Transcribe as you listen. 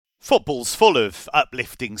Football's full of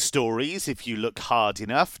uplifting stories if you look hard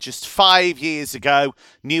enough. Just 5 years ago,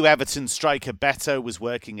 new Everton striker Bettor was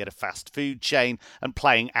working at a fast food chain and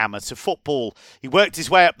playing amateur football. He worked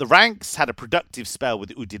his way up the ranks, had a productive spell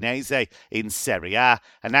with Udinese in Serie A,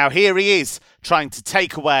 and now here he is, trying to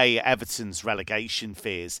take away Everton's relegation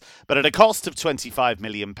fears. But at a cost of £25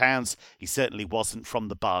 million, he certainly wasn't from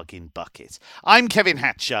the bargain bucket. I'm Kevin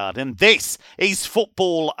Hatchard, and this is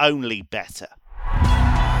Football Only Better.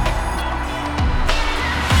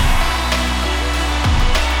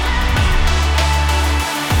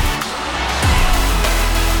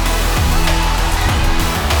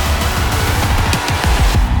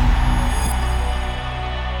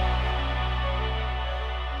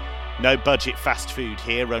 No budget fast food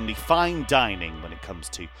here, only fine dining when it comes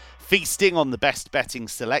to feasting on the best betting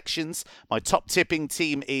selections. My top tipping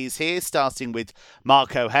team is here, starting with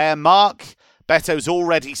Mark O'Hare. Mark, Beto's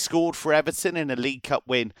already scored for Everton in a League Cup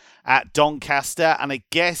win at Doncaster, and I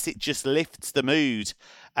guess it just lifts the mood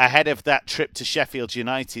ahead of that trip to Sheffield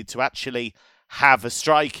United to actually have a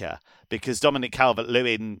striker, because Dominic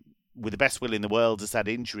Calvert-Lewin, with the best will in the world, has had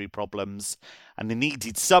injury problems, and they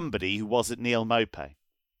needed somebody who wasn't Neil Maupay.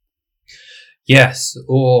 Yes,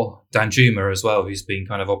 or Danjuma as well, who's been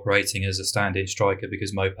kind of operating as a stand-in striker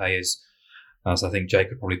because Maupay is, as I think Jake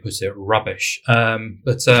would probably put it, rubbish.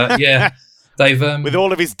 Yeah, they've... with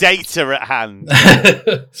all of his data at hand.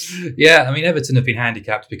 Yeah, I mean, Everton have been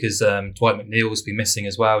handicapped because Dwight McNeil's been missing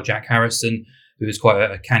as well. Jack Harrison, who was quite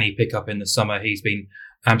a canny pickup in the summer, he's been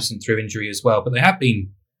absent through injury as well. But they have been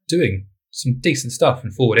doing some decent stuff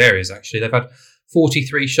in forward areas, actually. They've had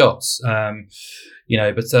 43 shots.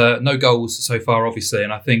 But no goals so far, obviously.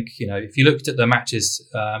 And I think, if you looked at the matches,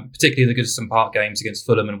 particularly the Goodison Park games against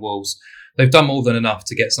Fulham and Wolves, they've done more than enough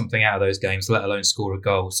to get something out of those games, let alone score a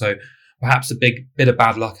goal. So perhaps a big bit of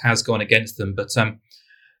bad luck has gone against them. But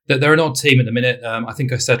they're an odd team at the minute. I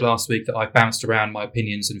think I said last week that I've bounced around my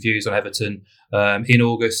opinions and views on Everton. In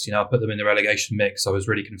August, I put them in the relegation mix. I was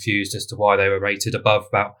really confused as to why they were rated above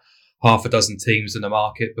about half a dozen teams in the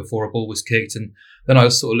market before a ball was kicked. And then I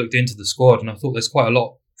sort of looked into the squad and I thought there's quite a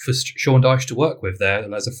lot for Sean Dyche to work with there.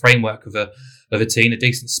 There's a framework of a team, a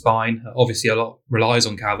decent spine. Obviously, a lot relies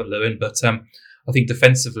on Calvert-Lewin, but I think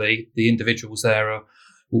defensively, the individuals there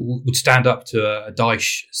would stand up to a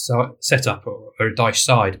Dyche setup or a Dyche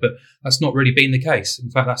side, but that's not really been the case. In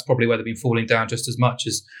fact, that's probably where they've been falling down just as much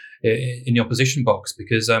as in the opposition box,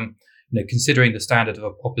 because considering the standard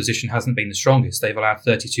of opposition hasn't been the strongest, they've allowed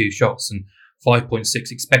 32 shots and 5.6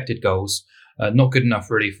 expected goals. Not good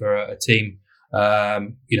enough really for a team,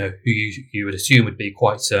 who you would assume would be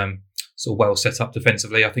quite sort of well set up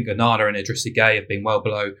defensively. I think Onana and Idrissa Gueye have been well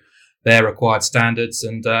below their required standards,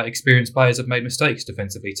 and experienced players have made mistakes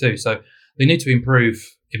defensively too. So they need to improve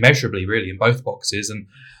immeasurably, really, in both boxes. And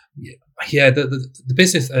the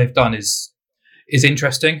business that they've done is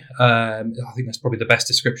interesting. I think that's probably the best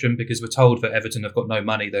description, because we're told that Everton have got no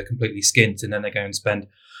money, they're completely skint, and then they go and spend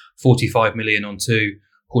 45 million on two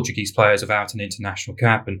Portuguese players without an international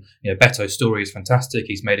cap. And Beto's story is fantastic.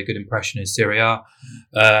 He's made a good impression in Serie A.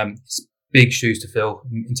 It's big shoes to fill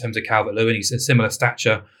in terms of Calvert-Lewin. He's a similar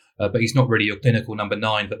stature, but he's not really your clinical number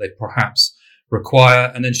 9 that they perhaps require.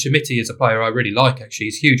 And then Schmitti is a player I really like, actually.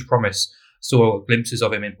 He's huge promise. Saw glimpses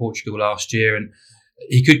of him in Portugal last year, and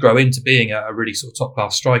he could grow into being a really sort of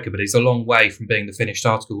top-class striker, but he's a long way from being the finished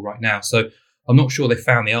article right now. So I'm not sure they've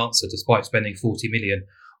found the answer, despite spending 40 million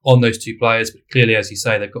on those two players. But clearly, as you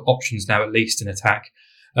say, they've got options now, at least in attack.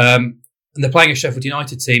 And they're playing a Sheffield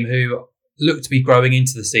United team who look to be growing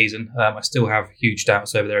into the season. I still have huge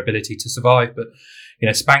doubts over their ability to survive, but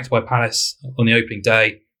spanked by Palace on the opening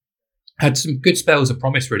day, had some good spells of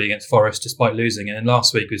promise really against Forest despite losing. And then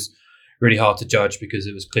last week was really hard to judge because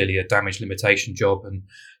it was clearly a damage limitation job, and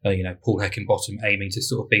Paul Heckingbottom aiming to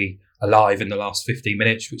sort of be alive in the last 15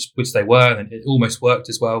 minutes, which they were, and it almost worked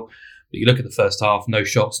as well. But you look at the first half, no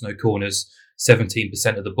shots, no corners,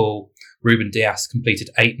 17% of the ball. Ruben Dias completed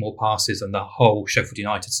 8 more passes than the whole Sheffield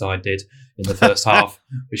United side did in the first half,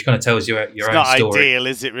 which kind of tells you your own story. It's not ideal,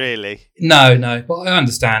 is it really? No, but I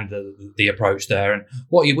understand the approach there. And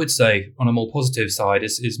what you would say on a more positive side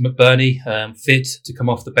is McBurney, fit to come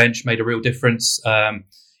off the bench, made a real difference.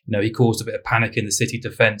 He caused a bit of panic in the City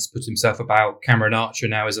defence, put himself about. Cameron Archer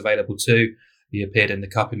now is available too. He appeared in the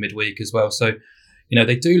Cup in midweek as well. So,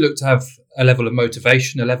 they do look to have a level of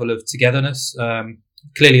motivation, a level of togetherness.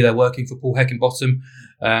 Clearly, they're working for Paul Heckingbottom,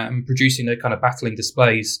 producing their kind of battling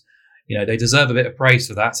displays. They deserve a bit of praise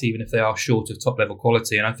for that, even if they are short of top-level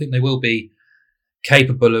quality. And I think they will be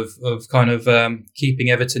capable of keeping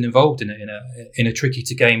Everton involved in a tricky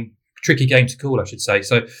game to call, I should say.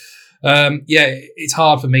 So Yeah, it's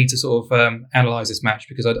hard for me to sort of analyze this match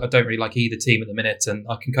because I don't really like either team at the minute, and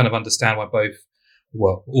I can kind of understand why both,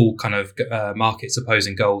 well, all kind of markets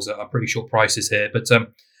opposing goals are pretty short prices here. But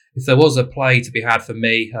if there was a play to be had for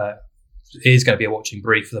me, it is going to be a watching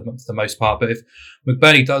brief for the most part. But if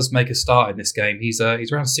McBurney does make a start in this game, he's around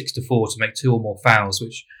 6-4 to make two or more fouls,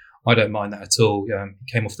 which I don't mind that at all.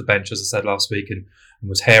 He came off the bench, as I said last week, and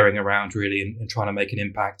was herring around really and trying to make an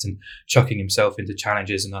impact and chucking himself into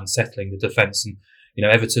challenges and unsettling the defence. And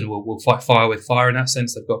Everton will fight fire with fire in that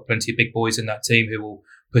sense. They've got plenty of big boys in that team who will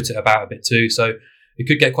put it about a bit too. So it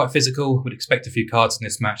could get quite physical. Would expect a few cards in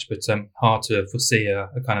this match, but hard to foresee a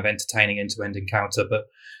kind of entertaining end-to-end encounter. But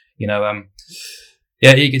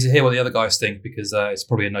yeah, eager to hear what the other guys think because it's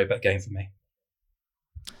probably a no-bet game for me.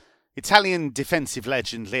 Italian defensive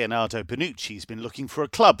legend Leonardo Bonucci has been looking for a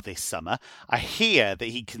club this summer. I hear that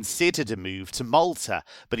he considered a move to Malta,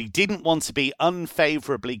 but he didn't want to be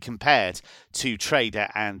unfavourably compared to trader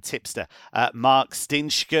and tipster. Mark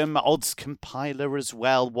Stinchcombe, odds compiler as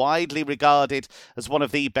well, widely regarded as one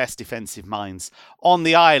of the best defensive minds on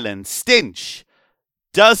the island. Stinch,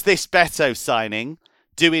 does this Bettor signing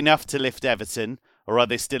do enough to lift Everton, or are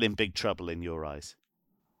they still in big trouble in your eyes?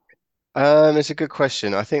 It's a good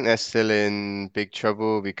question. I think they're still in big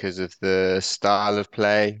trouble because of the style of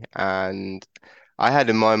play. And I had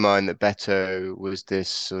in my mind that Beto was this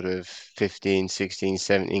sort of 15, 16,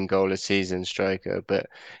 17 goal a season striker, but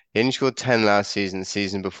he only scored 10 last season. The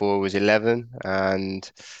season before was 11. And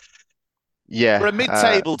For a yeah,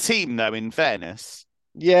 mid-table team, though, in fairness.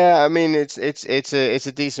 yeah, I mean it's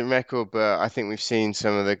a decent record, but I think we've seen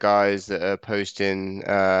some of the guys that are posting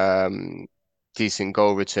decent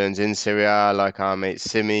goal returns in Serie A, like our mate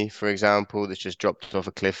Simi, for example, that's just dropped off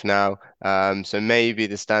a cliff now. So maybe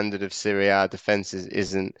the standard of Serie A defenses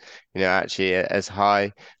isn't, actually as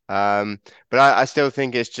high. But I still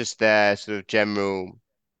think it's just their sort of general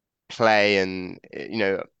play and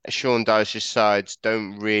Sean Dyche's sides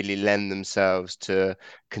don't really lend themselves to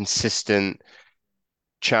consistent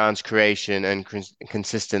chance creation and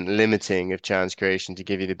consistent limiting of chance creation to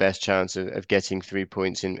give you the best chance of getting 3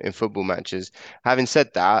 points in football matches. Having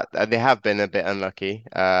said that, they have been a bit unlucky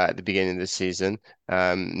at the beginning of the season.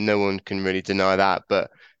 No one can really deny that,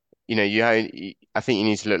 but I think you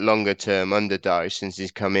need to look longer term under Dyche since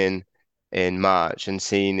he's come in March and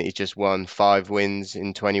seen that he's just won 5 wins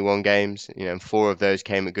in 21 games, and four of those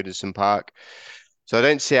came at Goodison Park. So I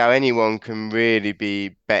don't see how anyone can really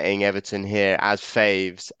be betting Everton here as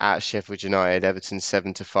faves at Sheffield United. Everton's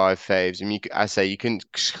 7-5 faves. I mean, I say you can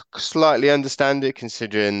slightly understand it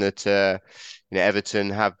considering that Everton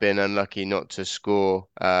have been unlucky not to score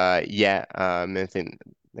yet. I think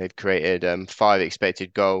they've created 5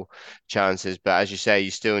 expected goal chances, but as you say, you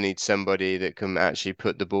still need somebody that can actually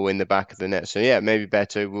put the ball in the back of the net. So yeah, maybe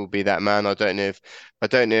Beto will be that man. I don't know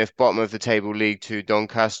if bottom of the table League Two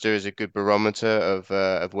Doncaster is a good barometer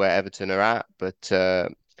of where Everton are at, but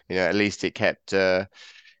at least it kept the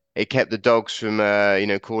dogs from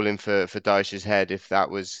calling for Dyche's head if that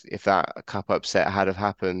cup upset had have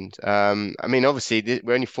happened. I mean, obviously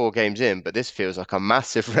we're only 4 games in, but this feels like a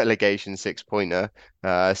massive relegation 6-pointer.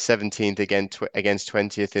 17th again against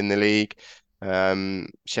 20th in the league.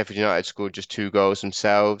 Sheffield United scored just 2 goals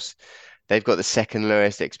themselves. They've got the second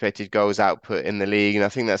lowest expected goals output in the league, and I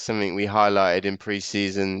think that's something we highlighted in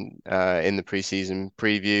the preseason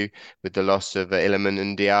preview with the loss of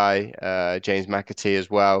Iliman Ndiaye, James McAtee as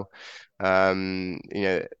well.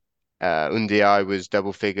 Ndiaye was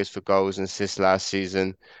double figures for goals and assists last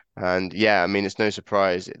season, and yeah, I mean it's no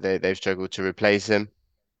surprise they've struggled to replace him.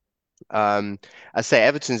 I say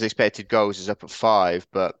Everton's expected goals is up at 5,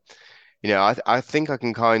 but I think I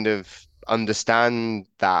can kind of understand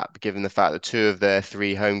that given the fact that 2 of their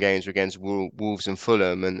 3 home games were against Wolves and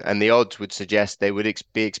Fulham, and the odds would suggest they would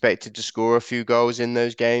be expected to score a few goals in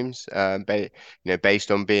those games,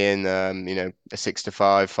 based on being a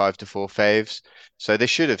 6-5, 5-4 faves. So they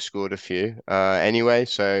should have scored a few anyway.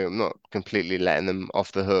 So I'm not completely letting them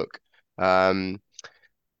off the hook.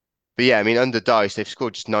 But yeah, I mean, under Dice, they've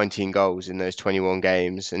scored just 19 goals in those 21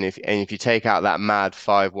 games, and if you take out that mad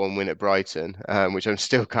 5-1 win at Brighton, which I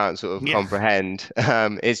still can't sort of Yeah. comprehend,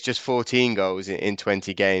 it's just 14 goals in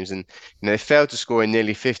 20 games, and they failed to score in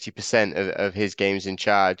nearly 50% of his games in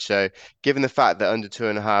charge. So, given the fact that under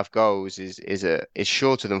 2.5 goals is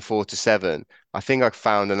shorter than 4-7, I think I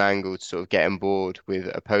found an angle to sort of get on board with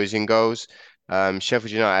opposing goals.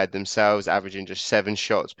 Sheffield United themselves averaging just 7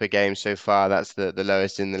 shots per game so far. That's the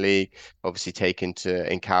lowest in the league. Obviously, take into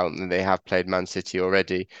account that they have played Man City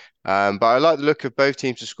already. But I like the look of both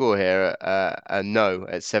teams to score here. No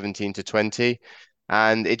at 17-20.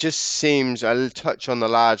 And it just seems a touch on the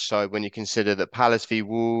large side when you consider that Palace v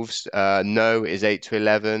Wolves, no, is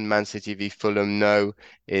 8-11. Man City v Fulham, no,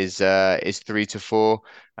 is 3-4.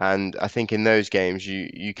 And I think in those games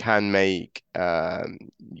you can make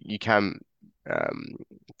you can um,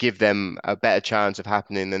 give them a better chance of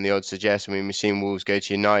happening than the odds suggest. I mean, we've seen Wolves go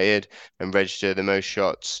to United and register the most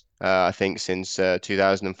shots, I think, since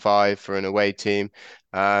 2005 for an away team.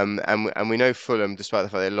 And we know Fulham, despite the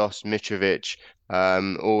fact they lost Mitrovic,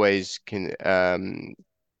 always can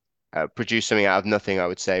produce something out of nothing, I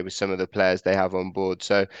would say, with some of the players they have on board.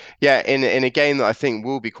 So yeah, in a game that I think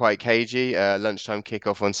will be quite cagey, lunchtime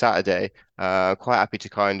kickoff on Saturday, quite happy to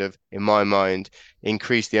kind of, in my mind,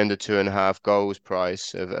 increase the under 2.5 goals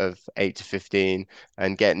price of 8 to 15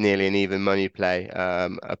 and get nearly an even money play,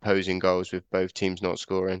 opposing goals with both teams not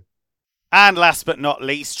scoring. And last but not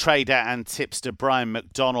least, trader and tipster Brian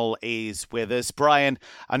McDonnell is with us. Brian,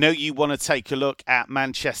 I know you want to take a look at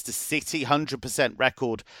Manchester City, 100%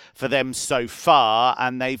 record for them so far,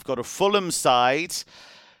 and they've got a Fulham side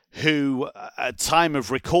who, at time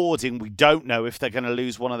of recording, we don't know if they're going to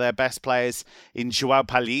lose one of their best players in Joao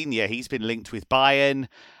Palhinha. He's been linked with Bayern,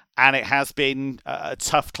 and it has been a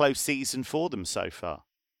tough, close season for them so far.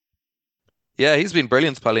 Yeah, he's been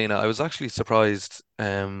brilliant, Paulina. I was actually surprised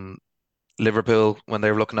Liverpool when they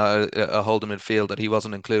were looking at a holding midfield that he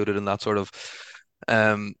wasn't included in that sort of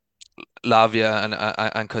um, Lavia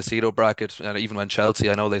and Caicedo bracket. And even when Chelsea,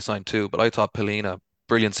 I know they signed two, but I thought Paulina,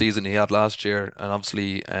 brilliant season he had last year, and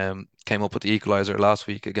obviously came up with the equaliser last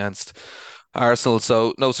week against Arsenal.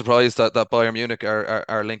 So no surprise that Bayern Munich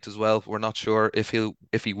are linked as well. We're not sure if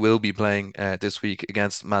he will be playing this week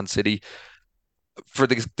against Man City. For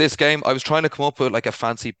this game, I was trying to come up with like a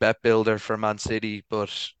fancy bet builder for Man City,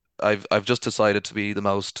 but I've just decided to be the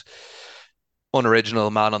most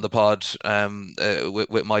unoriginal man on the pod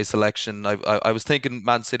with my selection. I was thinking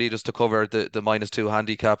Man City just to cover the -2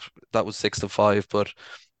 handicap. That was 6-5, but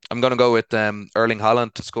I'm going to go with Erling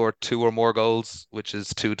Haaland to score two or more goals, which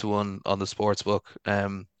is 2-1 on the sports book.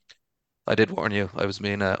 I did warn you, I was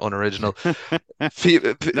being unoriginal.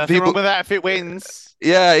 Nothing wrong with that if it wins.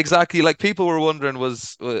 Yeah, exactly. Like people were wondering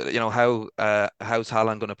how's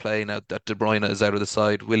Haaland going to play now that De Bruyne is out of the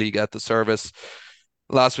side? Will he get the service?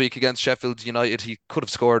 Last week against Sheffield United, he could have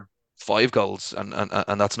scored 5 goals, and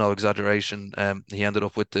that's no exaggeration. He ended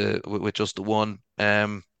up with just the one.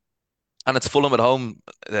 And it's Fulham at home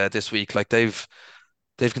this week. Like they've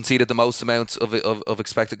conceded the most amount of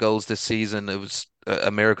expected goals this season. It was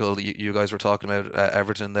a miracle. You guys were talking about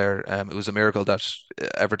Everton there. It was a miracle that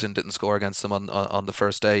Everton didn't score against them on the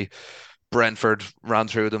first day. Brentford ran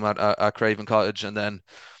through them at Craven Cottage, and then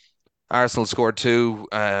Arsenal scored two.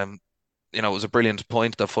 It was a brilliant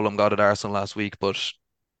point that Fulham got at Arsenal last week, but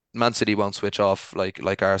Man City won't switch off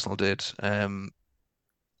like Arsenal did. And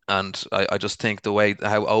I just think the way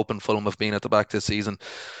how open Fulham have been at the back this season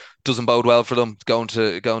doesn't bode well for them going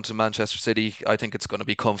to Manchester City. I think it's going to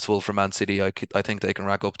be comfortable for Man City. I think they can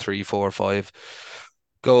rack up 3, 4, 5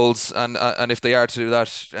 goals, and if they are to do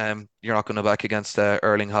that, you're not going to back against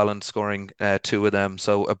Erling Haaland scoring two of them.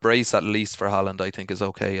 So a brace at least for Haaland, I think, is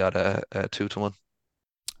okay at a 2-1.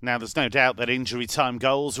 Now, there's no doubt that injury time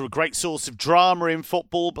goals are a great source of drama in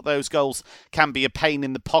football, but those goals can be a pain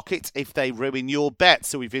in the pocket if they ruin your bet.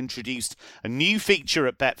 So we've introduced a new feature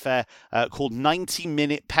at Betfair called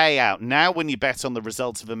 90-minute payout. Now, when you bet on the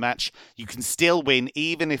result of a match, you can still win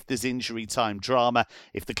even if there's injury time drama.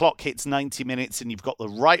 If the clock hits 90 minutes and you've got the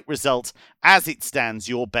right result, as it stands,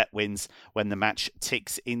 your bet wins when the match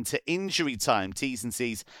ticks into injury time. T's and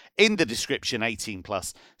C's in the description, 18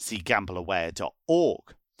 plus, see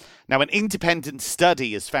gambleaware.org. Now, an independent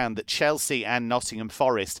study has found that Chelsea and Nottingham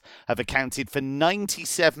Forest have accounted for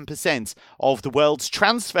 97% of the world's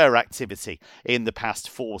transfer activity in the past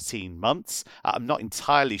 14 months. I'm not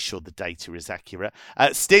entirely sure the data is accurate.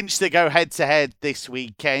 Stinch, they go head-to-head this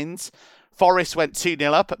weekend. Forest went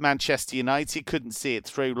 2-0 up at Manchester United, couldn't see it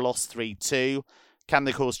through, lost 3-2. Can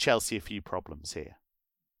they cause Chelsea a few problems here?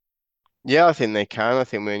 Yeah, I think they can. I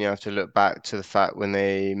think we only have to look back to the fact when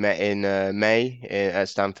they met in May at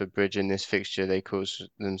Stamford Bridge in this fixture, they caused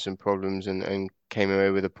them some problems and came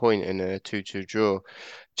away with a point in a 2-2 draw.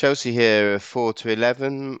 Chelsea here,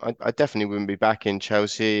 4-11. I definitely wouldn't be back in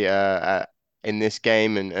Chelsea in this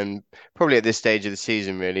game and probably at this stage of the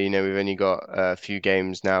season, really. We've only got a few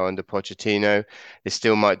games now under Pochettino. They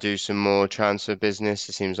still might do some more transfer business.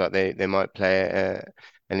 It seems like they might play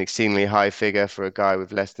an exceedingly high figure for a guy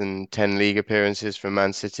with less than 10 league appearances from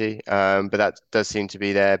Man City. But that does seem to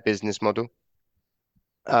be their business model.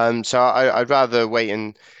 So I'd rather wait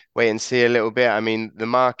and see a little bit. I mean, the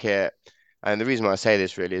market And the reason why I say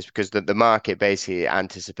this really is because the market basically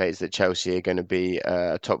anticipates that Chelsea are going to be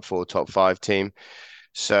a top four, top five team.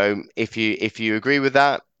 So if you agree with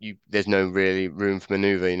that, there's no really room for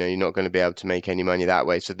maneuver. You're not going to be able to make any money that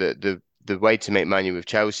way. So the way to make money with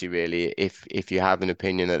Chelsea really, if you have an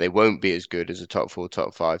opinion that they won't be as good as a top four,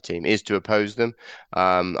 top five team, is to oppose them.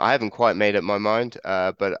 I haven't quite made up my mind,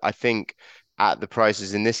 but I think at the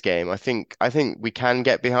prices in this game, I think we can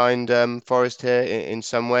get behind Forest here in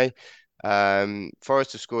some way.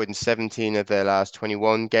 Forest have scored in 17 of their last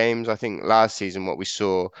 21 games. I think last season what we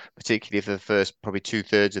saw, particularly for the first probably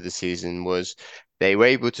two-thirds of the season, was they were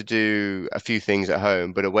able to do a few things at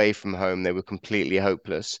home, but away from home they were completely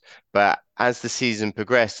hopeless. But as the season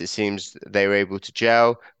progressed, it seems they were able to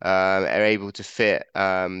gel, are able to fit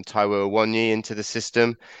Taiwo Awoniyi into the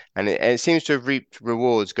system, and it seems to have reaped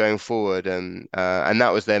rewards going forward. And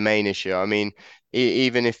that was their main issue. I mean,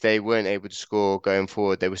 even if they weren't able to score going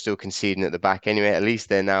forward, they were still conceding at the back anyway. At least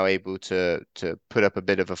they're now able to put up a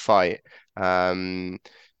bit of a fight.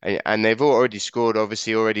 And they've already scored,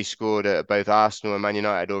 obviously already scored at both Arsenal and Man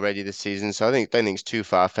United already this season. So don't think it's too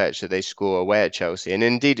far-fetched that they score away at Chelsea. And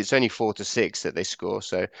indeed, it's only 4-6 that they score.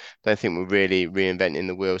 So don't think we're really reinventing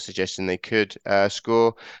the wheel, suggesting they could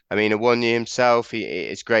score. I mean, Awoniyi himself,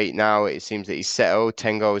 it's great now. It seems that he's settled,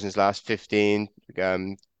 10 goals in his last 15.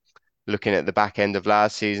 Looking at the back end of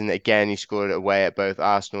last season, again he scored away at both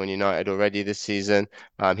Arsenal and United already this season.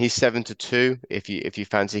 He's 7-2. If you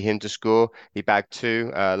fancy him to score, he bagged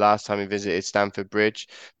two last time he visited Stamford Bridge.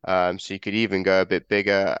 So you could even go a bit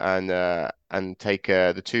bigger and take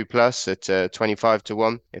the 2+ at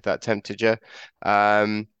 25-1 if that tempted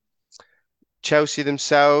you. Chelsea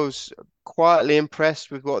themselves quietly impressed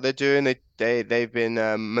with what they're doing. They've been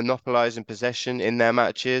monopolising possession in their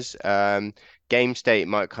matches. Game state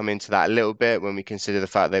might come into that a little bit when we consider the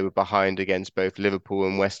fact they were behind against both Liverpool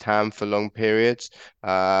and West Ham for long periods.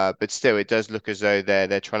 But still, it does look as though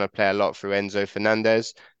they're trying to play a lot through Enzo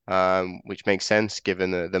Fernandez, which makes sense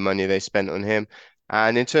given the money they spent on him.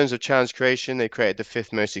 And in terms of chance creation, they created the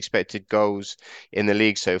fifth most expected goals in the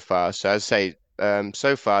league so far. So as I say,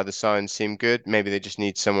 so far the signs seem good. Maybe they just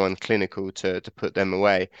need someone clinical to put them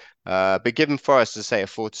away. But given Forest to say a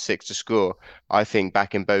 4-6 to score, I think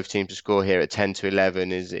backing both teams to score here at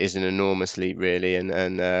 10-11 is an enormous leap really,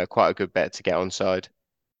 and quite a good bet to get on side.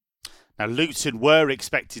 Now, Luton were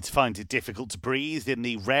expected to find it difficult to breathe in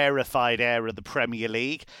the rarefied air of the Premier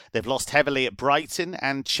League. They've lost heavily at Brighton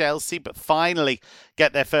and Chelsea, but finally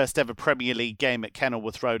get their first ever Premier League game at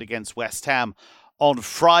Kenilworth Road against West Ham on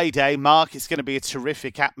Friday. Mark, it's going to be a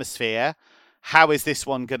terrific atmosphere. How is this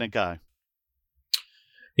one going to go?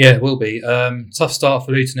 Yeah, it will be. Tough start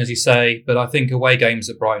for Luton, as you say, but I think away games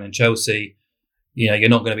at Brighton and Chelsea, you're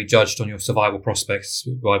not going to be judged on your survival prospects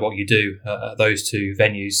by what you do at those two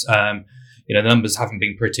venues. The numbers haven't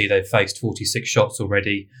been pretty. They've faced 46 shots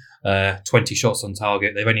already, 20 shots on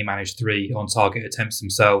target. They've only managed 3 on target attempts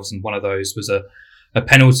themselves, and one of those was a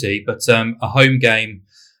penalty. But a home game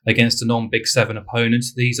against a non-Big Seven opponent,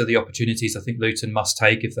 these are the opportunities I think Luton must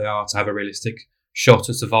take if they are to have a realistic shot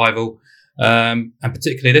at survival. And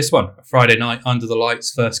particularly this one, Friday night under the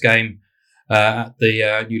lights, first game at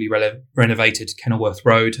the newly renovated Kenilworth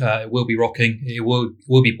Road. It will be rocking. It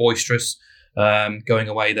will be boisterous. Going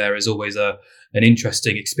away there is always an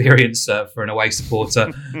interesting experience for an away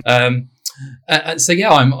supporter. And so, yeah,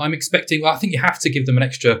 I'm expecting. Well, I think you have to give them an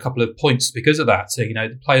extra couple of points because of that. So,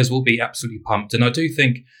 the players will be absolutely pumped, and I do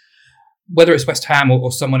think, whether it's West Ham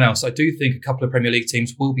or someone else, I do think a couple of Premier League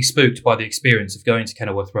teams will be spooked by the experience of going to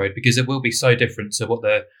Kenilworth Road because it will be so different to what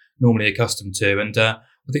they're normally accustomed to. And I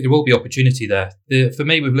think there will be opportunity there. For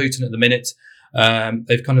me, with Luton at the minute,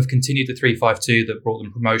 they've kind of continued the 3-5-2 that brought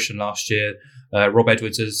them promotion last year. Rob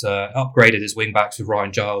Edwards has upgraded his wing-backs with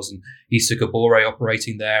Ryan Giles and Issa Kabore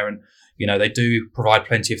operating there. And, they do provide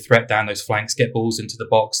plenty of threat down those flanks, get balls into the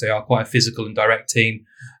box. They are quite a physical and direct team.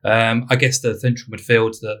 I guess the central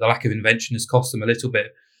midfield, the lack of invention has cost them a little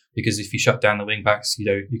bit because if you shut down the wing backs,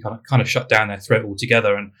 you kind of shut down their threat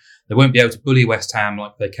altogether, and they won't be able to bully West Ham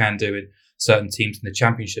like they can do in certain teams in the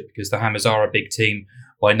Championship because the Hammers are a big team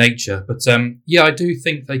by nature. But I do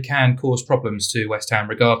think they can cause problems to West Ham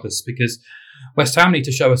regardless because West Ham need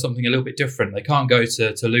to show us something a little bit different. They can't go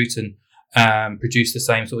to Luton produce the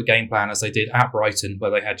same sort of game plan as they did at Brighton,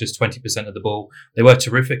 where they had just 20% of the ball. They were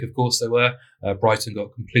terrific, of course they were. Brighton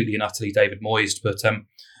got completely and utterly David Moyes, but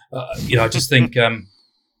I just think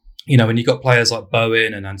when you've got players like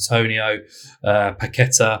Bowen and Antonio,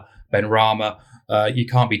 Paqueta, Benrahma, you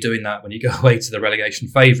can't be doing that when you go away to the relegation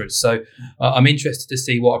favourites. So I'm interested to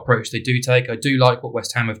see what approach they do take. I do like what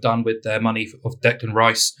West Ham have done with their money of Declan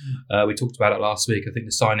Rice. We talked about it last week. I think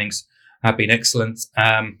the signing's have been excellent.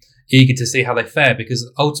 Eager to see how they fare, because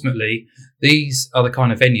ultimately these are the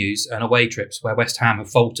kind of venues and away trips where West Ham have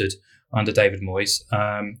faltered under David Moyes.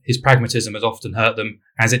 His pragmatism has often hurt them,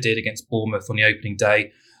 as it did against Bournemouth on the opening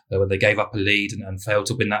day, where they gave up a lead and failed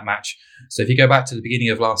to win that match. So if you go back to the beginning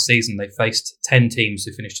of last season, they faced 10 teams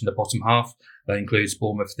who finished in the bottom half. That includes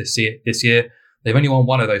Bournemouth this year. They've only won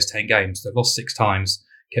one of those 10 games. They've lost 6 times,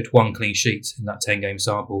 kept 1 clean sheet in that 10-game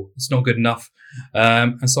sample. It's not good enough.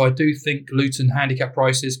 And so I do think Luton handicap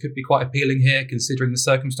prices could be quite appealing here, considering the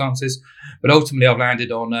circumstances. But ultimately, I've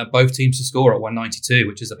landed on both teams to score at 192,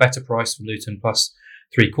 which is a better price from Luton plus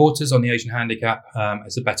 3/4 on the Asian handicap.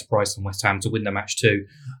 It's a better price than West Ham to win the match too.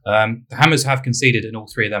 The Hammers have conceded in all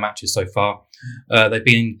 3 of their matches so far. They've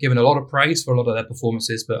been given a lot of praise for a lot of their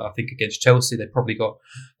performances, but I think against Chelsea, they probably got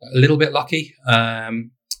a little bit lucky.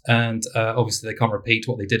 And obviously they can't repeat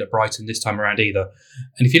what they did at Brighton this time around either.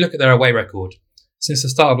 And if you look at their away record, since the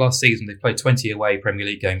start of last season, they've played 20 away Premier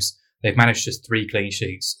League games. They've managed just 3 clean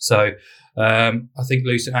sheets. So I think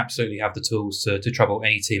Luton absolutely have the tools to trouble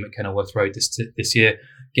any team at Kenilworth Road this year,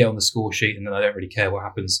 get on the score sheet, and then I don't really care what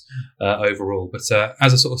happens overall. But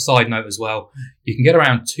as a sort of side note as well, you can get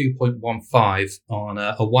around 2.15 on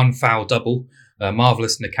a 1-foul double,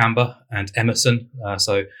 Marvellous Nakamba and Emerson.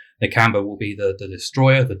 So Nakamba will be the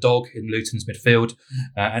destroyer, the dog in Luton's midfield,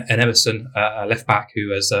 and Emerson, a left-back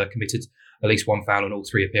who has committed at least 1 foul in all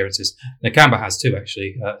 3 appearances. Nakamba has 2,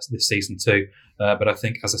 actually, this season too. But I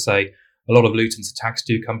think, as I say, a lot of Luton's attacks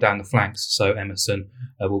do come down the flanks, so Emerson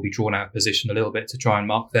will be drawn out of position a little bit to try and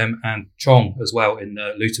mark them. And Chong as well in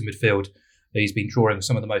Luton midfield. He's been drawing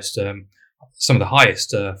some of the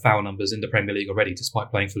highest foul numbers in the Premier League already,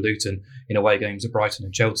 despite playing for Luton in away games at Brighton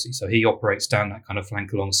and Chelsea. So he operates down that kind of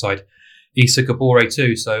flank alongside Issa Kabore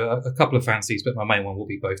too. So a couple of fancies, but my main one will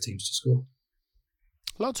be both teams to score.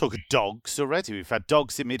 A lot of talk of dogs already. We've had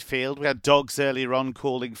dogs in midfield. We had dogs earlier on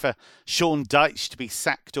calling for Sean Dyche to be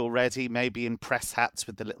sacked already, maybe in press hats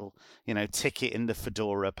with the little, ticket in the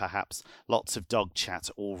fedora, perhaps. Lots of dog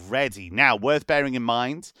chat already. Now, worth bearing in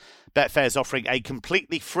mind, Betfair's offering a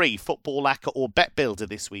completely free football lacquer or bet builder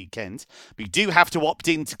this weekend. But you do have to opt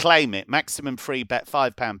in to claim it. Maximum free bet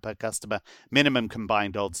 £5 per customer. Minimum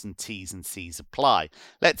combined odds and T's and C's apply.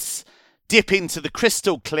 Let's dip into the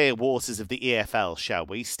crystal clear waters of the EFL, shall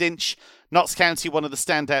we? Stinch, Notts County, one of the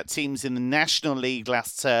standout teams in the National League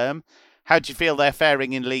last term. How do you feel they're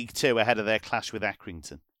faring in League Two ahead of their clash with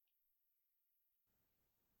Accrington?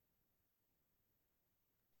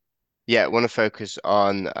 Yeah, I want to focus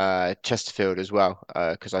on Chesterfield as well,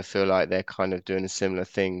 because I feel like they're kind of doing a similar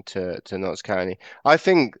thing to Notts County. I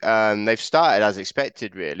think they've started as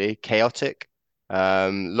expected, really, chaotic.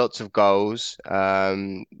 Lots of goals.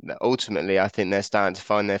 Ultimately, I think they're starting to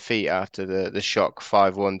find their feet after the shock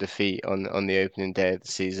 5-1 defeat on the opening day of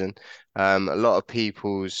the season. A lot of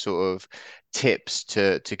people's sort of tips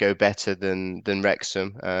to go better than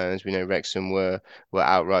Wrexham. As we know, Wrexham were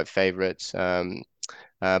outright favourites.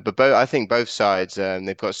 But I think both sides,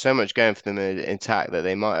 they've got so much going for them in attack that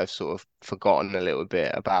they might have sort of forgotten a little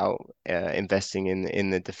bit about investing in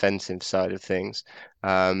the defensive side of things.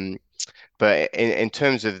 But in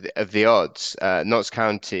terms of the odds, Notts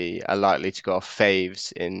County are likely to go off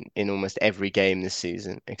faves in almost every game this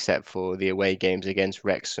season, except for the away games against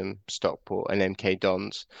Wrexham, Stockport, and MK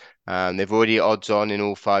Dons. They've already odds on in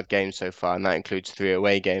all 5 games so far, and that includes 3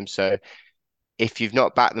 away games. So if you've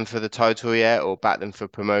not backed them for the title yet or backed them for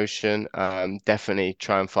promotion, definitely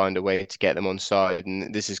try and find a way to get them on side.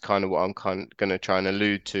 And this is kind of what I'm going to try and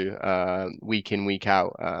allude to week in, week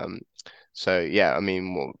out. So yeah, I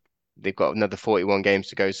mean, they've got another 41 games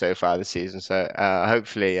to go so far this season. So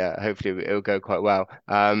hopefully it'll go quite well.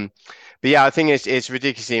 But yeah, I think it's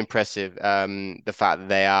ridiculously impressive, the fact that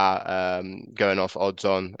they are going off odds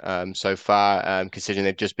on so far, considering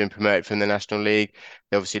they've just been promoted from the National League.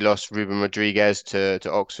 They obviously lost Ruben Rodriguez to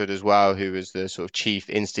Oxford as well, who was the sort of chief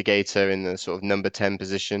instigator in the sort of number 10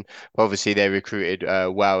 position. But obviously, they recruited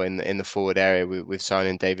well in the forward area with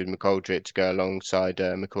signing David McGoldrick to go alongside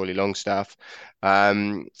Macaulay Longstaff.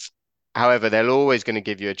 However, they're always going to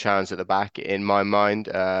give you a chance at the back, in my mind.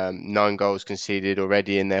 9 goals conceded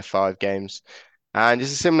already in their 5 games. And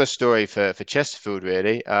it's a similar story for Chesterfield,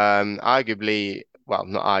 really. Arguably, well,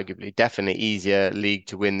 not arguably, definitely easier league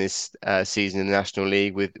to win this season in the National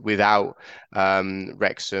League without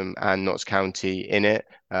Wrexham and Notts County in it.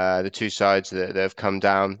 The 2 sides that have come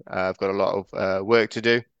down have got a lot of work to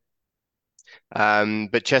do.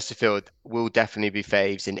 But Chesterfield will definitely be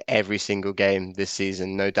faves in every single game this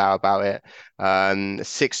season, no doubt about it.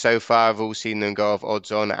 6 so far, I've all seen them go off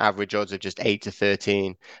odds on. Average odds are just 8 to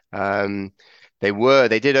 13.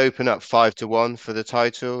 They did open up 5-1 for the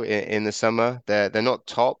title in the summer. They're not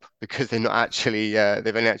top because they're not actually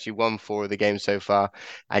they've only actually won 4 of the games so far,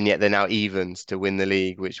 and yet they're now evens to win the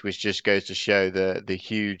league, which just goes to show the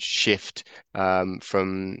huge shift from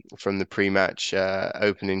the pre-match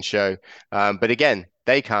opening show. But again,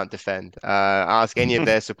 they can't defend. Ask any of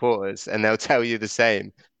their supporters, and they'll tell you the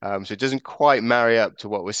same. So it doesn't quite marry up to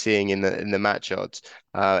what we're seeing in the match odds.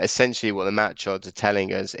 Essentially, what the match odds are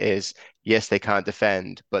telling us is yes, they can't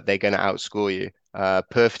defend, but they're going to outscore you.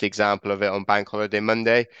 Perfect example of it on Bank Holiday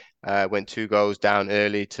Monday. Went 2 goals down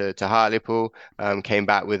early to Hartlepool. Came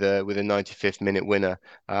back with a 95th minute winner.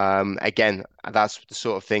 Again, that's the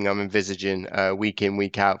sort of thing I'm envisaging week in,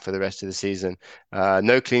 week out for the rest of the season.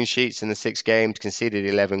 No clean sheets in the 6 games, conceded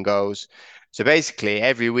 11 goals. So basically,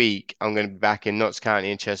 every week I'm going to be back in Notts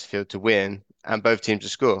County and Chesterfield to win, and both teams to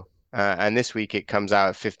score. And this week it comes out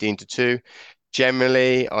at 15-2.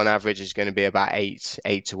 Generally, on average, it's going to be about 8-1,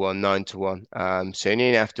 9-1. So you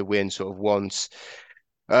only have to win sort of once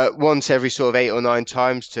every sort of 8 or 9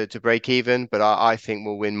 times to break even. But I think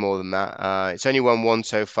we'll win more than that. It's only won one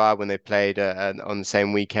so far when they played on the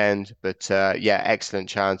same weekend. But yeah, excellent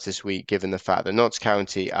chance this week, given the fact that Notts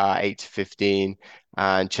County are 8-15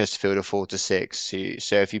 and Chesterfield are 4-6.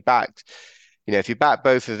 So if you back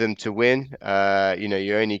both of them to win,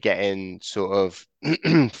 you're only getting sort of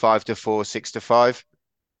 5-4, 6-5.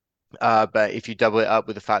 But if you double it up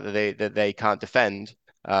with the fact that they can't defend,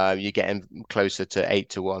 you're getting closer to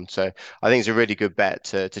 8-1. So I think it's a really good bet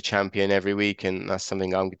to champion every week, and that's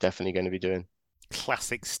something I'm definitely going to be doing.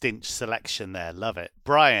 Classic Stinch selection there. Love it.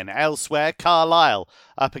 Brian, elsewhere, Carlisle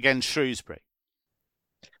up against Shrewsbury.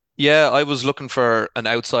 Yeah, I was looking for an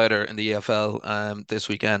outsider in the EFL this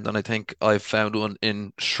weekend, and I think I've found one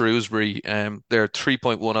in Shrewsbury. They're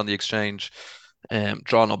 3.1 on the exchange,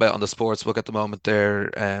 draw no bet on the sports book at the moment.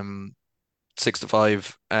 They're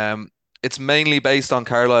 6-5. It's mainly based on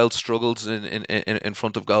Carlisle's struggles in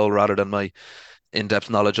front of goal rather than my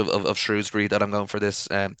in-depth knowledge of Shrewsbury that I'm going for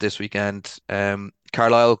this weekend.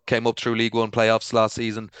 Carlisle came up through League One playoffs last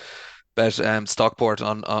season. Bet Stockport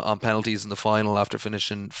on penalties in the final after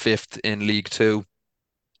finishing 5th in League Two.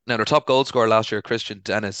 Now their top goal scorer last year, Christian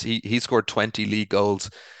Dennis, he scored 20 league goals.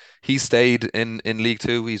 He stayed in League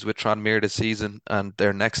Two. He's with Tranmere this season, and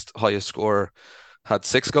their next highest scorer had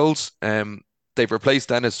 6 goals. They've replaced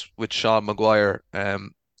Dennis with Sean Maguire.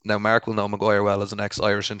 Now Mark will know Maguire well as an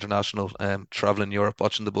ex-Irish international, traveling Europe,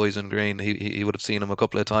 watching the boys in green. He would have seen him a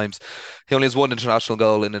couple of times. He only has one international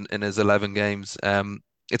goal in his 11 games.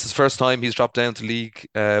 It's his first time he's dropped down to League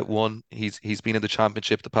One. He's been in the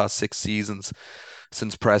Championship the past 6 seasons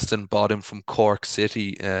since Preston bought him from Cork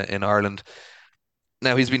City in Ireland.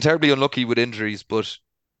 Now he's been terribly unlucky with injuries, but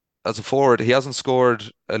as a forward, he hasn't scored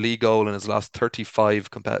a league goal in his last 35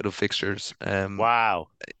 competitive fixtures. Wow.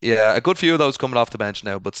 Yeah, a good few of those coming off the bench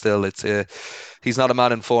now, but still, he's not a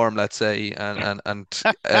man in form, let's say, and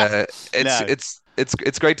No.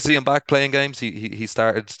 it's great to see him back playing games. He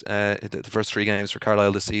started the first 3 games for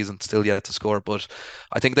Carlisle this season, still yet to score, but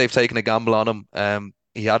I think they've taken a gamble on him.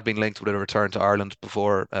 He had been linked with a return to Ireland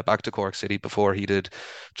before, back to Cork City before he did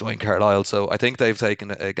join Carlisle. So I think they've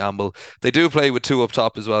taken a gamble. They do play with 2 up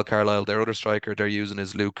top as well, Carlisle. Their other striker they're using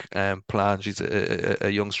is Luke Plange. He's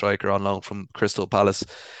a young striker on loan from Crystal Palace.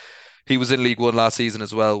 He was in League One last season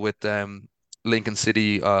as well with Lincoln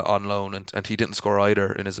City on loan, and he didn't score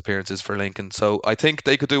either in his appearances for Lincoln. So I think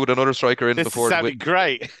they could do with another striker in This before. This is sounding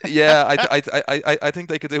great. Yeah, I think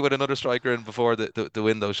they could do with another striker in before the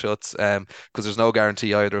window shuts. Because there's no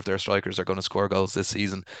guarantee either of their strikers are going to score goals this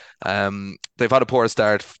season. They've had a poor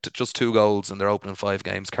start, just 2 goals in their opening 5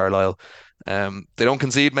 games. Carlisle. They don't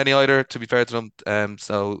concede many either, to be fair to them.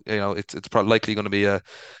 So it's probably likely going to be a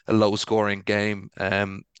low scoring game.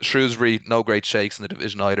 Shrewsbury, no great shakes in the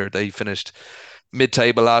division either. They finished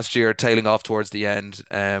mid-table last year, tailing off towards the end.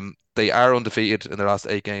 They are undefeated in their last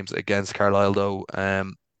 8 games against Carlisle, though.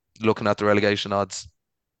 Looking at the relegation odds,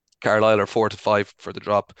 Carlisle are 4-5 for the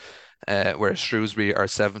drop, whereas Shrewsbury are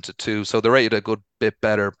 7-2. So they're rated a good bit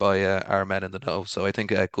better by our men in the know. So I think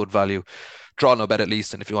a good value. Draw no bet at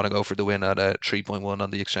least, and if you want to go for the win at 3.1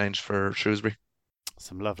 on the exchange for Shrewsbury.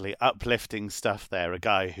 Some lovely uplifting stuff there. A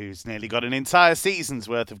guy who's nearly got an entire season's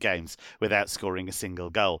worth of games without scoring a single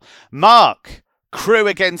goal. Mark, Crew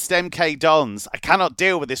against MK Dons. I cannot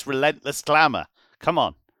deal with this relentless clamour. Come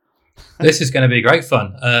on. This is going to be great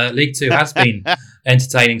fun. League Two has been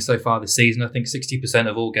entertaining so far this season. I think 60%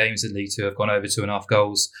 of all games in League Two have gone over 2.5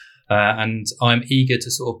 goals. And I'm eager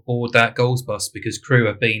to sort of board that goals bus because Crew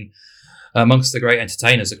have been amongst the great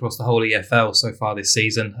entertainers across the whole EFL so far this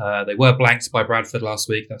season. They were blanked by Bradford last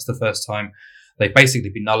week. That's the first time they've basically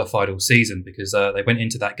been nullified all season because they went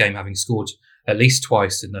into that game having scored at least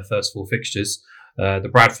twice in their first 4 fixtures. The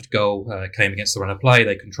Bradford goal came against the run of play.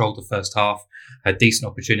 They controlled the first half, had decent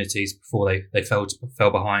opportunities before they fell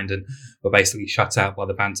behind and were basically shut out by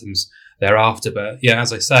the Bantams thereafter. But yeah,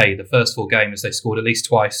 as I say, the first 4 games they scored at least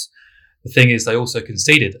twice. The thing is, they also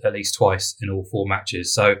conceded at least twice in all 4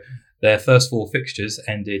 matches. So their first 4 fixtures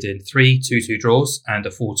ended in 3 2-2 draws and a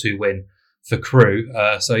 4-2 win for Crewe.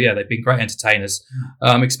 So yeah, they've been great entertainers.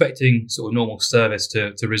 I'm expecting sort of normal service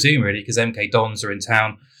to resume really, because MK Dons are in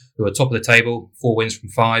town, who are top of the table, 4 wins from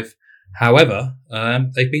 5. However,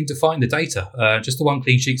 they've been defying the data. Just the 1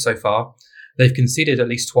 clean sheet so far. They've conceded at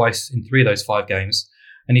least twice in 3 of those 5 games.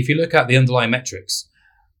 And if you look at the underlying metrics,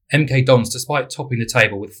 MK Dons, despite topping the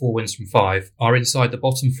table with 4 wins from 5, are inside the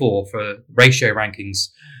bottom 4 for ratio rankings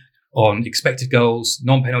on expected goals,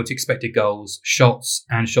 non-penalty expected goals, shots,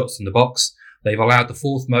 and shots in the box. They've allowed the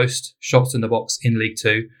 4th most shots in the box in League 2,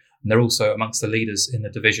 and they're also amongst the leaders in the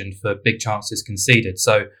division for big chances conceded.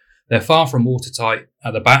 So they're far from watertight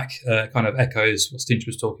at the back, kind of echoes what Stinch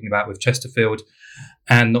was talking about with Chesterfield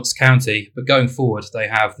and Notts County. But going forward, they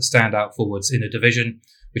have the standout forwards in the division,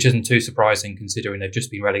 which isn't too surprising considering they've just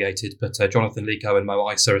been relegated. But Jonathan Lico and Mo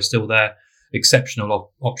Issa are still there,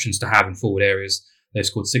 exceptional options to have in forward areas. They've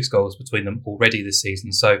scored 6 goals between them already this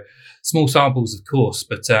season. So small samples, of course,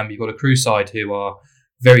 but you've got a Crewe side who are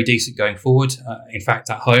very decent going forward. In fact,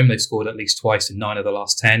 at home, they've scored at least twice in 9 of the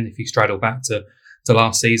last 10, if you straddle back to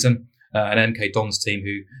last season. An MK Dons team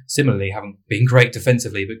who similarly haven't been great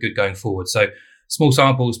defensively, but good going forward. So small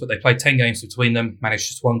samples, but they played 10 games between them, managed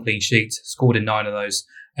just 1 clean sheet, scored in 9 of those.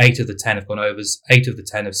 8 of the 10 have gone overs, 8 of the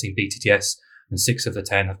 10 have seen BTTS, and 6 of the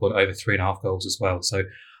 10 have gone over 3.5 goals as well. So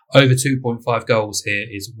over 2.5 goals here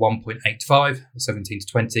is 1.85, 17 to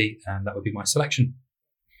 20, and that would be my selection.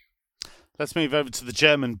 Let's move over to the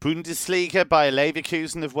German Bundesliga. Bayer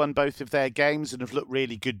Leverkusen have won both of their games and have looked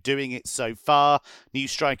really good doing it so far. New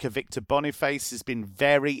striker Victor Boniface has been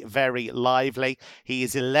very, very lively. He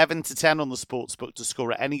is 11 to 10 on the sportsbook to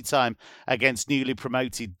score at any time against newly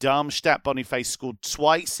promoted Darmstadt. Boniface scored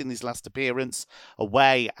twice in his last appearance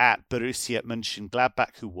away at Borussia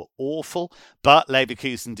Mönchengladbach, who were awful. But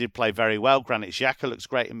Leverkusen did play very well. Granit Xhaka looks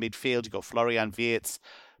great in midfield. You've got Florian Wirtz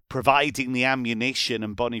providing the ammunition,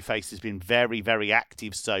 and Boniface has been very, very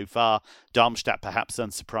active so far. Darmstadt, perhaps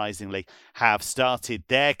unsurprisingly, have started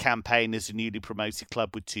their campaign as a newly promoted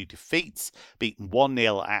club with 2 defeats, beaten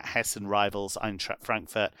 1-0 at Hessen rivals Eintracht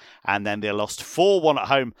Frankfurt, and then they lost 4-1 at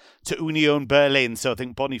home to Union Berlin. So I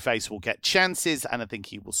think Boniface will get chances, and I think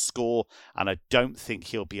he will score, and I don't think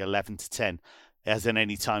he'll be 11 to 10 as an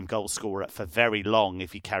anytime goal scorer for very long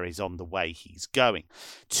if he carries on the way he's going.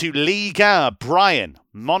 To Liga, Brian,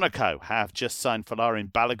 Monaco have just signed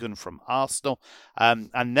Folarin Balogun from Arsenal, and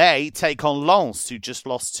they take on Lens, who just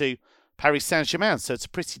lost to Paris Saint-Germain. So it's a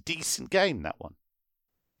pretty decent game, that one.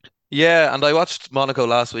 Yeah, and I watched Monaco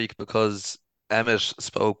last week because Emmett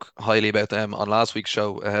spoke highly about them on last week's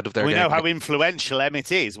show ahead of their game. We know how influential Emmett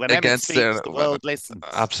is. When Emmett speaks, the world listens.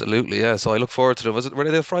 Absolutely, yeah. So I look forward to them. Were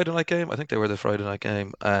they the Friday night game? I think they were the Friday night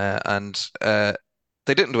game. And they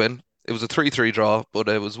didn't win. It was a 3-3 draw, but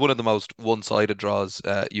it was one of the most one-sided draws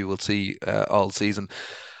you will see all season.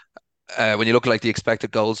 When you look at like the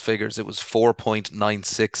expected goals figures, it was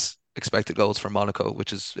 4.96 expected goals for Monaco,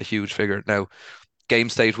 which is a huge figure. Now, game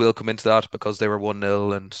state will come into that because they were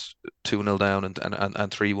 1-0 and 2-0 down and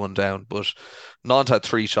 3-1 down. But Nantes had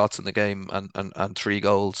 3 shots in the game and 3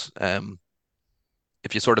 goals.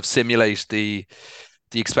 If you sort of simulate the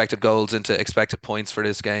expected goals into expected points for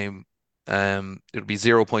this game, it would be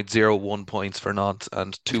 0.01 points for Nantes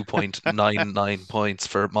and 2.99 points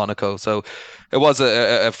for Monaco. So it was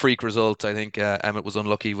a freak result. I think Emmett was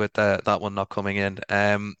unlucky with that one not coming in.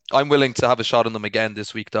 I'm willing to have a shot on them again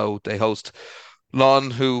this week, though. They host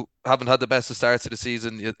Lon, who haven't had the best of starts of the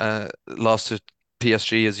season, lost to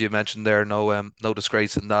PSG, as you mentioned there. No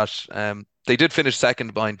disgrace in that. They did finish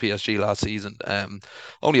second behind PSG last season,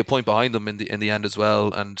 only a point behind them in the end as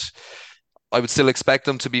well. And I would still expect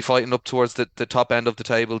them to be fighting up towards the top end of the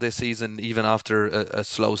table this season, even after a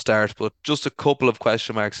slow start. But just a couple of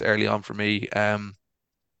question marks early on for me.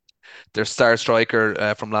 Their star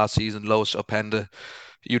striker from last season, Lois Openda.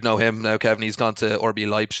 You'd know him now, Kevin. He's gone to RB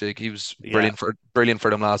Leipzig. He was brilliant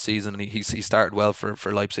for them last season, and he started well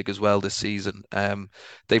for Leipzig as well this season.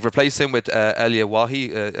 They've replaced him with Elia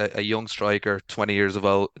Wahi, a young striker, 20 years of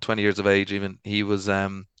age. Even he was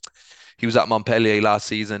at Montpellier last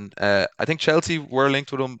season. I think Chelsea were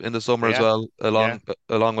linked with him in the summer as well,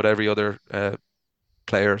 along with every other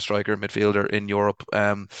player, striker, midfielder in Europe.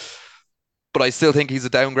 but I still think he's a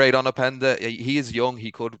downgrade on Openda. He is young.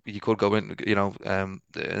 He could go in,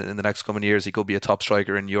 in the next coming years. He could be a top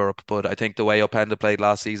striker in Europe. But I think the way Openda played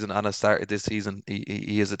last season and has started this season,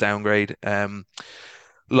 he is a downgrade.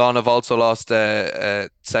 Lon have also lost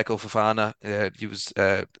Seko Fofana. He was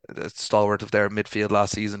a stalwart of their midfield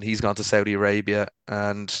last season. He's gone to Saudi Arabia,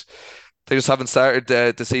 and they just haven't started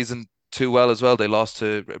the season too well as well. They lost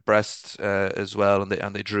to Brest as well,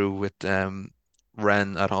 and they drew with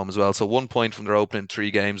Rennes at home as well. So 1 point from their opening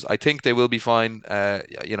 3 games. I think they will be fine,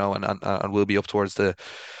 and will be up towards the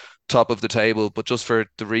top of the table. But just for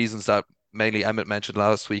the reasons that mainly Emmett mentioned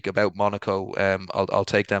last week about Monaco, I'll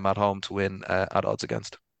take them at home to win at odds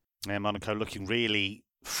against. Yeah, Monaco looking really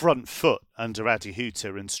front foot under Adi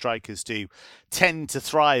Hutter, and strikers do tend to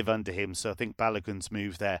thrive under him. So I think Balogun's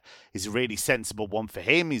move there is a really sensible one for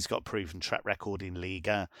him. He's got a proven track record in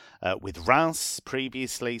Liga with Reims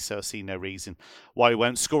previously, so I see no reason why he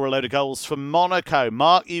won't score a load of goals for Monaco.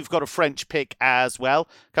 Mark, you've got a French pick as well.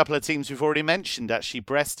 A couple of teams we've already mentioned, actually.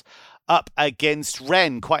 Brest up against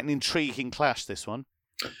Rennes. Quite an intriguing clash, this one.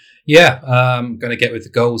 Yeah, going to get with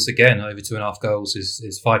the goals again. Over 2.5 goals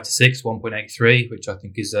is 5-6, 1.83, which I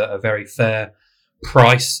think is a very fair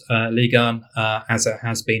price. Ligue 1, as it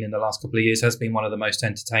has been in the last couple of years, has been one of the most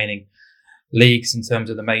entertaining leagues in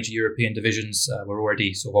terms of the major European divisions. We're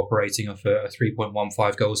already sort of operating off a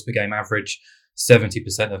 3.15 goals per game average.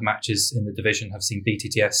 70% of matches in the division have seen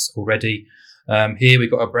BTTS already. Here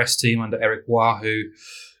we've got a Brest team under Eric Roy, who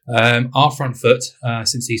are front foot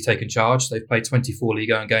since he's taken charge. They've played 24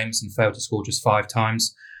 Ligue 1 games and failed to score just 5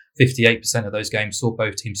 times. 58% of those games saw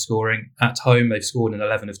both teams scoring. At home, they've scored in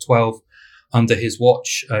 11 of 12 under his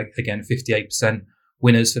watch. Again, 58%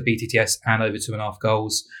 winners for BTTS and over 2.5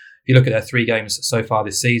 goals. If you look at their 3 games so far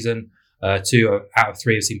this season, 2 out of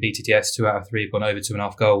 3 have seen BTTS, 2 out of 3 have gone over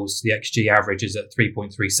 2.5 goals. The XG average is at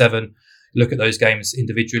 3.37. Look at those games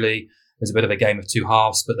individually. There's a bit of a game of 2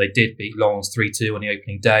 halves, but they did beat Lens 3-2 on the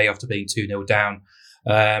opening day after being 2-0 down.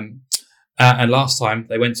 And last time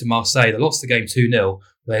they went to Marseille, they lost the game 2-0.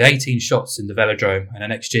 They had 18 shots in the Velodrome and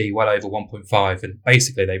an XG well over 1.5. And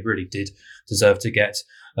basically, they really did deserve to get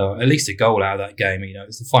at least a goal out of that game. You know,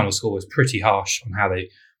 the final score was pretty harsh on how they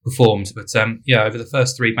performed. But over the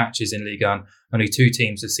first 3 matches in Ligue 1, only 2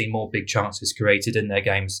 teams have seen more big chances created in their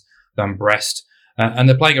games than Brest. And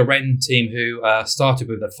they're playing a Rennes team who started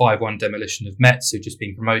with a 5-1 demolition of Metz, who'd just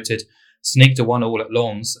been promoted, sneaked a 1-1 at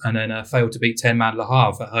Lens, and then failed to beat 10-man Le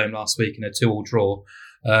Havre at home last week in a 2-2 draw.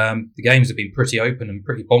 The games have been pretty open and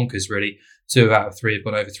pretty bonkers, really. 2 out of 3 have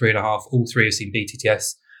gone over 3.5. All 3 have seen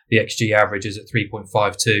BTTS. The XG average is at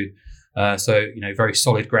 3.52. So, very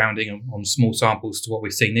solid grounding on small samples to what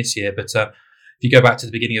we've seen this year. But if you go back to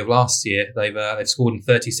the beginning of last year, they've scored in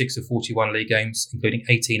 36 of 41 league games, including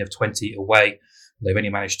 18 of 20 away. They've only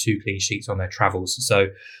managed 2 clean sheets on their travels. So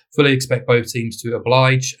fully expect both teams to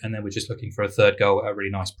oblige. And then we're just looking for a third goal at a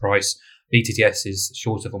really nice price. BTTS is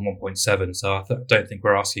short of a 1.7. So I don't think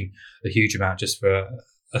we're asking a huge amount just for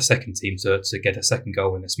a second team to get a second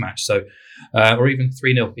goal in this match. So, or even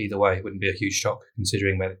 3-0 either way, it wouldn't be a huge shock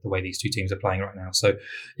considering the way these 2 teams are playing right now. So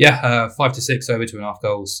 5-6 over 2.5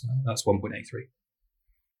 goals. That's 1.83.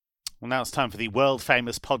 Well, now it's time for the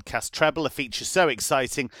world-famous podcast Treble, a feature so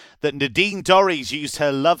exciting that Nadine Dorries used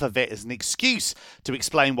her love of it as an excuse to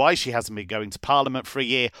explain why she hasn't been going to Parliament for a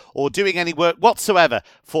year or doing any work whatsoever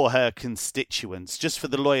for her constituents. Just for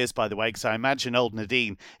the lawyers, by the way, because I imagine old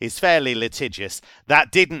Nadine is fairly litigious.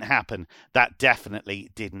 That didn't happen. That definitely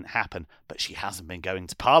didn't happen. But she hasn't been going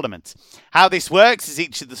to Parliament. How this works is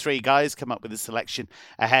each of the 3 guys come up with a selection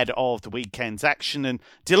ahead of the weekend's action, and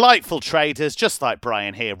delightful traders, just like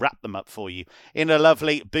Brian here, wrap them up for you in a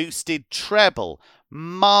lovely boosted treble.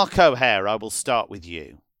 Mark O'Hare, I will start with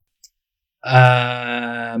you.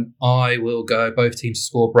 I will go both teams to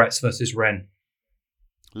score. Brest versus Rennes.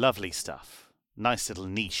 Lovely stuff. Nice little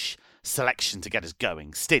niche selection to get us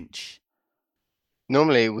going. Stinch.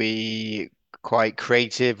 Normally we quite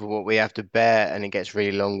creative with what we have to bet, and it gets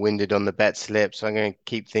really long-winded on the bet slip. So I'm going to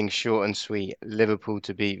keep things short and sweet. Liverpool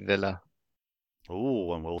to beat Villa.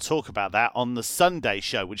 Oh, and we'll talk about that on the Sunday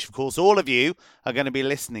show, which, of course, all of you are going to be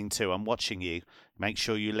listening to. I'm watching you. Make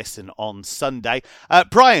sure you listen on Sunday.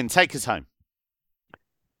 Brian, take us home.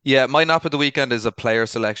 Yeah, my nap of the weekend is a player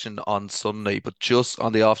selection on Sunday, but just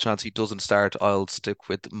on the off chance he doesn't start, I'll stick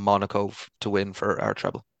with Monaco to win for our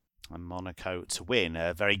treble. And Monaco to win.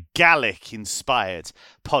 A very Gallic-inspired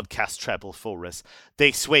podcast treble for us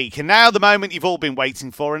this week. And now the moment you've all been waiting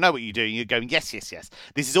for. I know what you're doing. You're going, yes.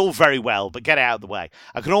 This is all very well, but get out of the way.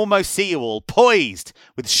 I can almost see you all poised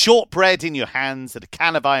with shortbread in your hands and a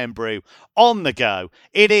can of iron brew on the go.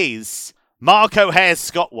 It is Mark O'Hare's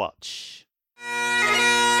Scott Watch.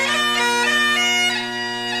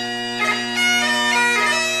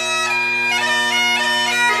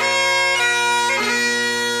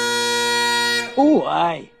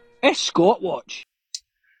 Escort watch.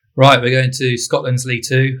 Right, we're going to Scotland's League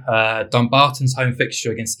Two. Dumbarton's home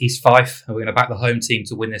fixture against East Fife. We're going to back the home team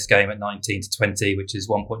to win this game at 19-20, which is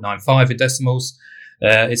 1.95 in decimals.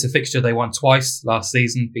 It's a fixture they won twice last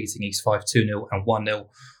season, beating East Fife 2-0 and 1-0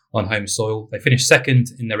 on home soil. They finished second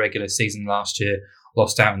in the regular season last year,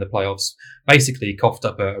 lost out in the playoffs. Basically coughed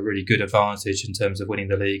up a really good advantage in terms of winning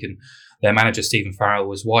the league, and their manager Stephen Farrell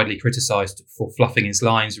was widely criticised for fluffing his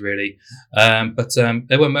lines, really. But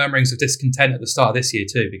there were murmurings of discontent at the start of this year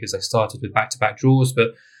too, because they started with back-to-back draws, but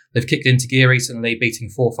they've kicked into gear recently, beating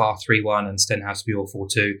Forfar 3-1 and Stenhouse Muir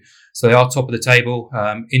 4-2. So they are top of the table.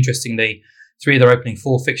 Interestingly, 3 of their opening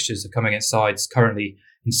 4 fixtures have come against sides currently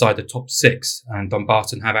inside the top 6, and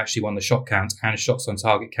Dumbarton have actually won the shot count and shots on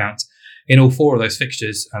target count in all 4 of those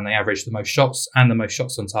fixtures, and they average the most shots and the most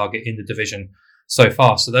shots on target in the division so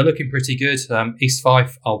far. So they're looking pretty good. East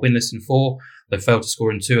Fife are winless in 4. They failed to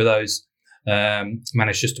score in 2 of those,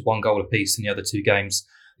 managed just 1 goal apiece in the other 2 games,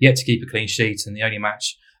 yet to keep a clean sheet, and the only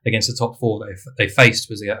match against the top 4 they faced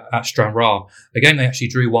was at Stranraer. A game they actually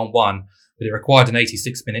drew 1-1, but it required an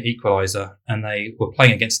 86-minute equaliser, and they were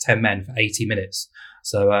playing against 10 men for 80 minutes.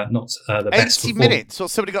 So not the best. 80 minutes? Or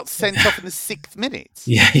somebody got sent off in the 6th minute?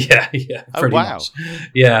 Yeah. Pretty much.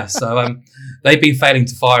 Yeah, so they've been failing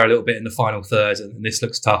to fire a little bit in the final third, and this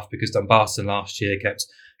looks tough because Dumbarton last year kept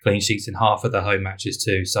clean sheets in half of their home matches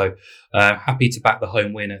too. So happy to back the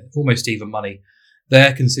home win at almost even money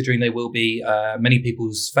there, considering they will be many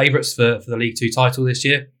people's favourites for the League Two title this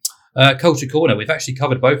year. Culture Corner, we've actually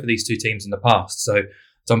covered both of these 2 teams in the past. So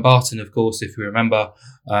Dumbarton, of course, if you remember,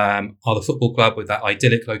 are the football club with that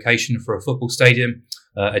idyllic location for a football stadium,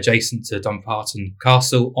 adjacent to Dumbarton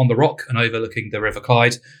Castle on the rock and overlooking the River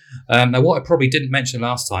Clyde. Now, what I probably didn't mention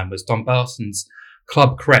last time was Dumbarton's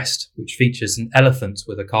club crest, which features an elephant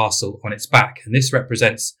with a castle on its back. And this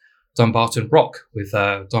represents Dumbarton Rock with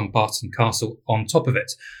Dumbarton Castle on top of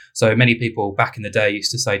it. So many people back in the day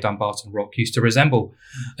used to say Dumbarton Rock used to resemble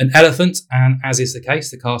an elephant, and as is the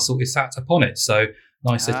case, the castle is sat upon it. So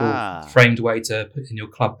nice little framed way to put in your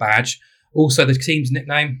club badge. Also, the team's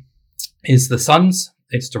nickname is the Sons.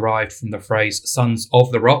 It's derived from the phrase Sons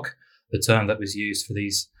of the Rock, the term that was used for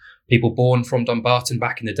these people born from Dumbarton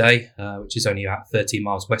back in the day, which is only about 13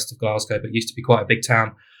 miles west of Glasgow, but used to be quite a big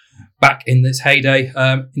town back in its heyday.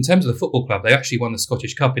 In terms of the football club, they actually won the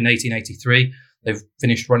Scottish Cup in 1883. They've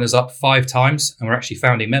finished runners-up 5 times and were actually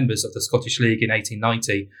founding members of the Scottish League in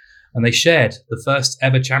 1890. And they shared the first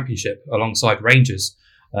ever championship alongside Rangers.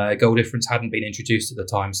 Goal difference hadn't been introduced at the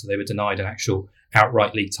time, so they were denied an actual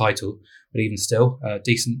outright league title. But even still,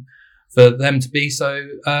 decent for them to be so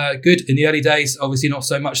good in the early days. Obviously not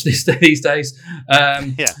so much these days.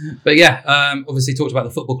 But obviously talked about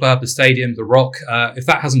the football club, the stadium, the Rock. If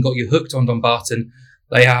that hasn't got you hooked on Dumbarton,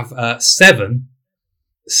 they have 7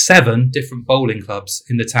 different bowling clubs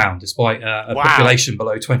in the town, despite a population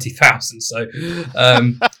below 20,000. So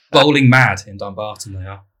bowling mad in Dumbarton they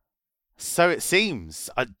are. So it seems.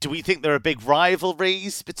 Do we think there are big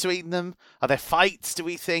rivalries between them? Are there fights, do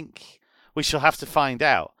we think? We shall have to find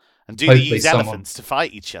out. And do they use elephants to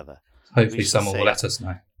fight each other? Hopefully someone will let us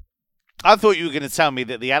know. I thought you were going to tell me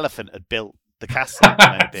that the elephant had built the castle,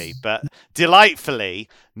 maybe. But delightfully,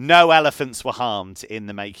 no elephants were harmed in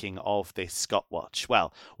the making of this Scott Watch.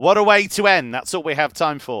 Well, what a way to end. That's all we have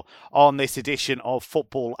time for on this edition of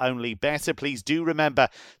Football Only Better. Please do remember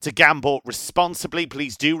to gamble responsibly.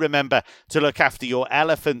 Please do remember to look after your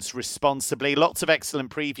elephants responsibly. Lots of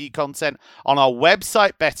excellent preview content on our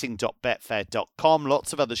website, betting.betfair.com.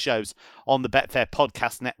 Lots of other shows on the Betfair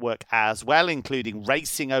podcast network as well, including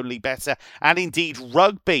Racing Only Better and indeed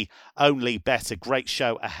Rugby Only Better. Great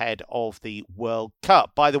show ahead of the World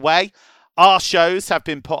Cup. By the way, our shows have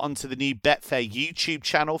been put onto the new Betfair YouTube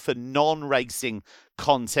channel for non-racing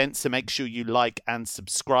content, so make sure you like and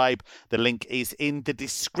subscribe. The link is in the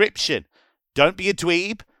description. Don't be a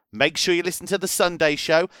dweeb. Make sure you listen to the Sunday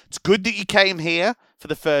show. It's good that you came here for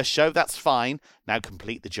the first show. That's fine. Now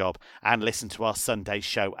complete the job and listen to our Sunday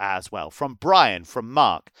show as well. From Brian, from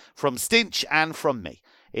Mark, from Stinch, and from me,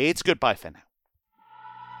 it's goodbye for now.